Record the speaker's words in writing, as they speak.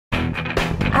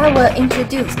I will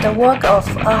introduce the work of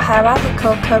a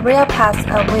hierarchical career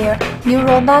path-aware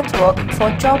neural network for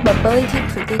job mobility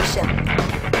prediction.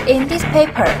 In this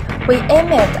paper, we aim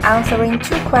at answering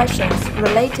two questions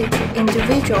related to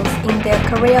individuals in their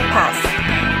career paths.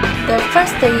 The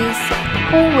first is,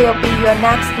 who will be your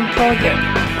next employer?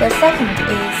 The second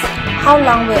is, how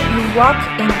long will you work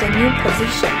in the new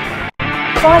position?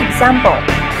 For example,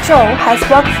 Joe has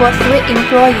worked for 3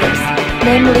 employers,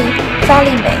 namely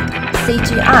Meng,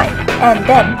 CGI, and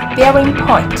then Bearing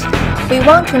Point. We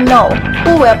want to know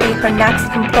who will be her next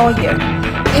employer.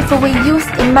 If we use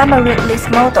a memory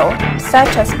list model,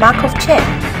 such as Markov chain,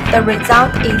 the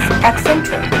result is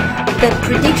eccentric. The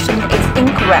prediction is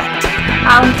incorrect.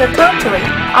 On the contrary,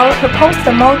 our proposed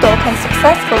model can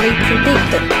successfully predict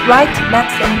the right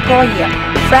next employer,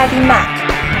 Freddie Mac,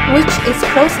 which is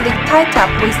closely tied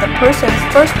up with the person's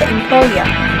first employer,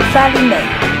 Freddie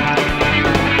Mae.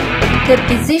 The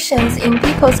decisions in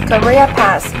people's career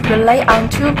paths rely on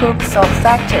 2 groups of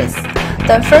factors.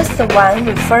 The first one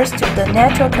refers to the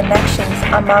natural connections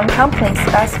among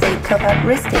company-specific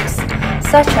characteristics,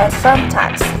 such as firm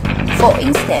types. For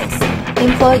instance,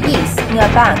 employees in a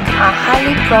bank are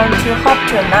highly prone to hop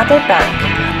to another bank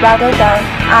rather than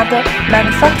other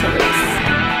manufacturers.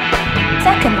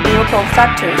 Second group of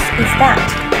factors is that,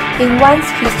 in one's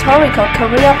historical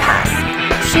career path,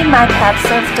 she might have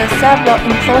served several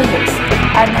employers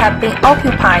and have been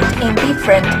occupied in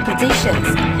different positions.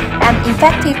 An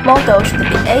effective model should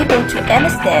be able to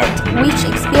understand which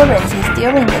experiences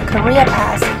during the career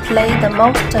path play the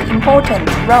most important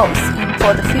roles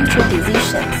for the future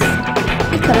decisions.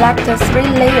 We collect 3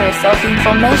 layers of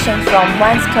information from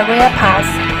one's career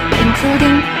path,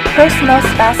 including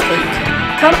personal-specific,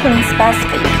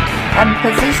 company-specific, and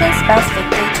position-specific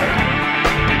data.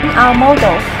 In our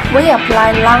model, we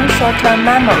apply long short-term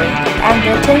memory and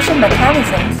the attention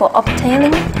mechanism for obtaining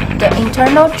the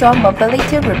internal job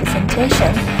mobility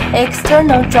representation,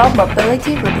 external job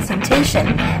mobility representation,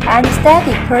 and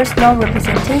static personal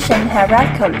representation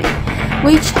hierarchically,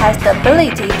 which has the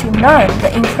ability to learn the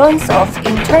influence of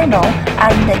internal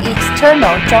and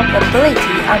external job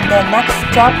mobility on their next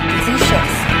job decisions.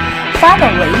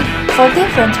 Finally, for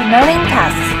different learning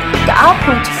tasks, the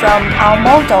output from our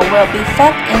model will be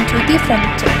fed into different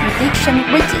prediction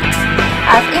widgets.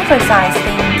 As emphasized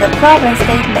in the problem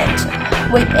statement,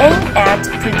 we aim at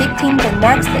predicting the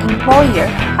next employer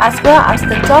as well as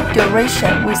the job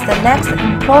duration with the next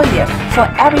employer for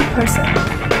every person.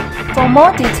 For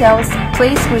more details,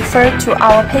 please refer to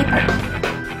our paper.